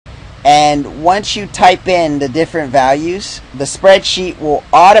And once you type in the different values, the spreadsheet will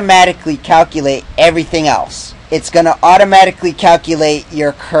automatically calculate everything else. It's going to automatically calculate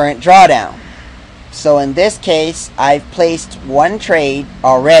your current drawdown. So in this case, I've placed one trade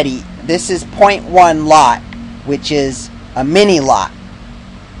already. This is 0.1 lot, which is a mini lot.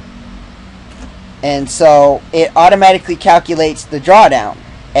 And so it automatically calculates the drawdown.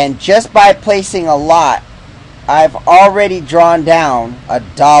 And just by placing a lot, I've already drawn down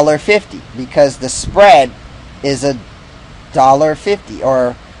 $1.50 because the spread is $1.50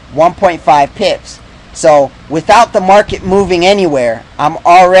 or 1.5 pips. So without the market moving anywhere, I'm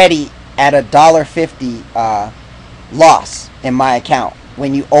already at $1.50 loss in my account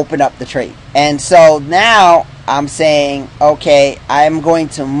when you open up the trade. And so now I'm saying, okay, I'm going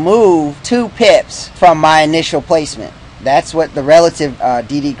to move 2 pips from my initial placement. That's what the relative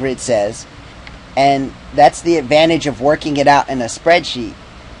DD grid says. And that's the advantage of working it out in a spreadsheet,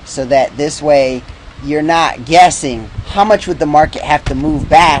 so that this way you're not guessing how much would the market have to move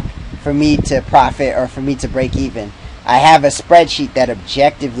back for me to profit or for me to break even. I have a spreadsheet that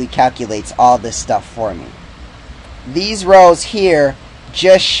objectively calculates all this stuff for me. These rows here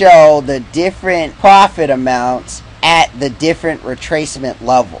just show the different profit amounts at the different retracement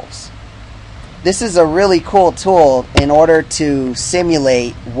levels. This is a really cool tool in order to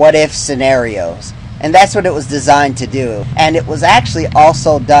simulate what-if scenarios. And that's what it was designed to do. And it was actually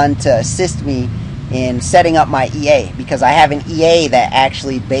also done to assist me in setting up my EA, because I have an EA that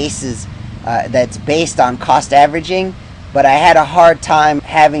actually that's based on cost averaging, but I had a hard time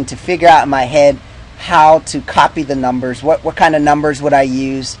having to figure out in my head how to copy the numbers. What kind of numbers would I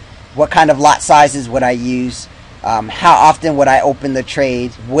use? What kind of lot sizes would I use? How often would I open the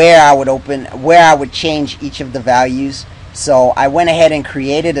trade? Where I would change each of the values. So I went ahead and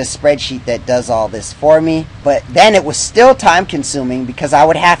created a spreadsheet that does all this for me. But then it was still time consuming, because I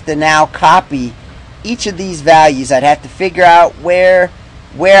would have to now copy each of these values. I'd have to figure out where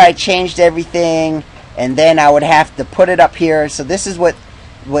I changed everything, and then I would have to put it up here. So this is what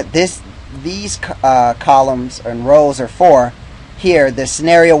these columns and rows are for. Here, the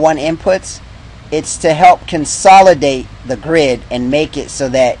scenario 1 inputs. It's to help consolidate the grid and make it so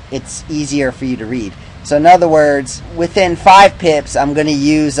that it's easier for you to read. So in other words, within 5 pips, I'm going to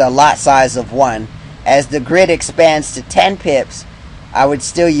use a lot size of 1. As the grid expands to 10 pips, I would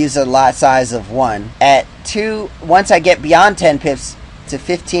still use a lot size of 1. At 2, once I get beyond 10 pips to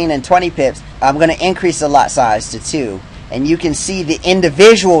 15 and 20 pips, I'm going to increase the lot size to 2. And you can see the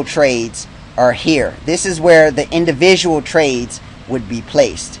individual trades are here. This is where the individual trades would be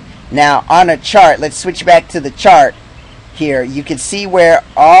placed. Now on a chart, let's switch back to the chart here. You can see where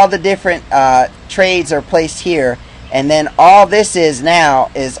all the different trades are placed here, and then all this is now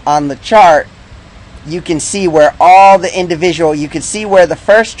is on the chart. You can see where all the individual, you can see where the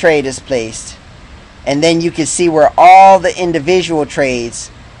first trade is placed, and then you can see where all the individual trades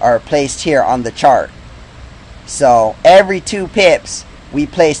are placed here on the chart. So every 2 pips we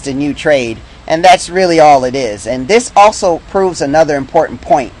placed a new trade, and that's really all it is. And this also proves another important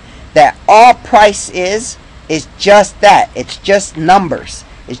point, that all price is just that. It's just numbers.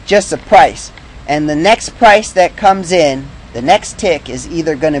 It's just a price. And the next price that comes in, the next tick, is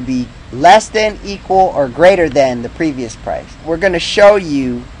either going to be less than, equal, or greater than the previous price. We're going to show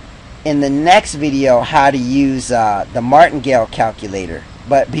you in the next video how to use the martingale calculator.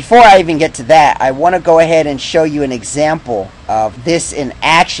 But before I even get to that, I want to go ahead and show you an example of this in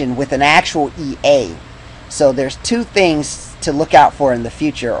action with an actual EA. So there's 2 things to look out for in the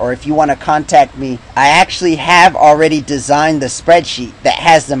future, or if you want to contact me, I actually have already designed the spreadsheet that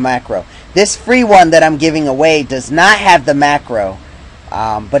has the macro. This free one that I'm giving away does not have the macro,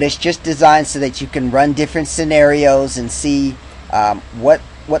 but it's just designed so that you can run different scenarios and see what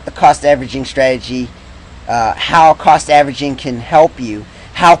the cost averaging strategy, how cost averaging can help you,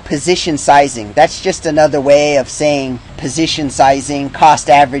 how position sizing, that's just another way of saying position sizing, cost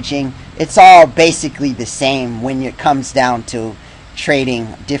averaging. It's all basically the same when it comes down to trading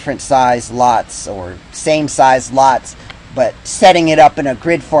different size lots or same size lots, but setting it up in a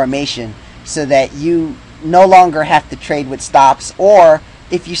grid formation so that you no longer have to trade with stops, or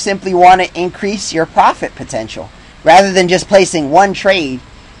if you simply want to increase your profit potential. Rather than just placing one trade,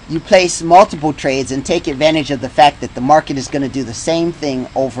 you place multiple trades and take advantage of the fact that the market is going to do the same thing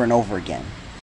over and over again.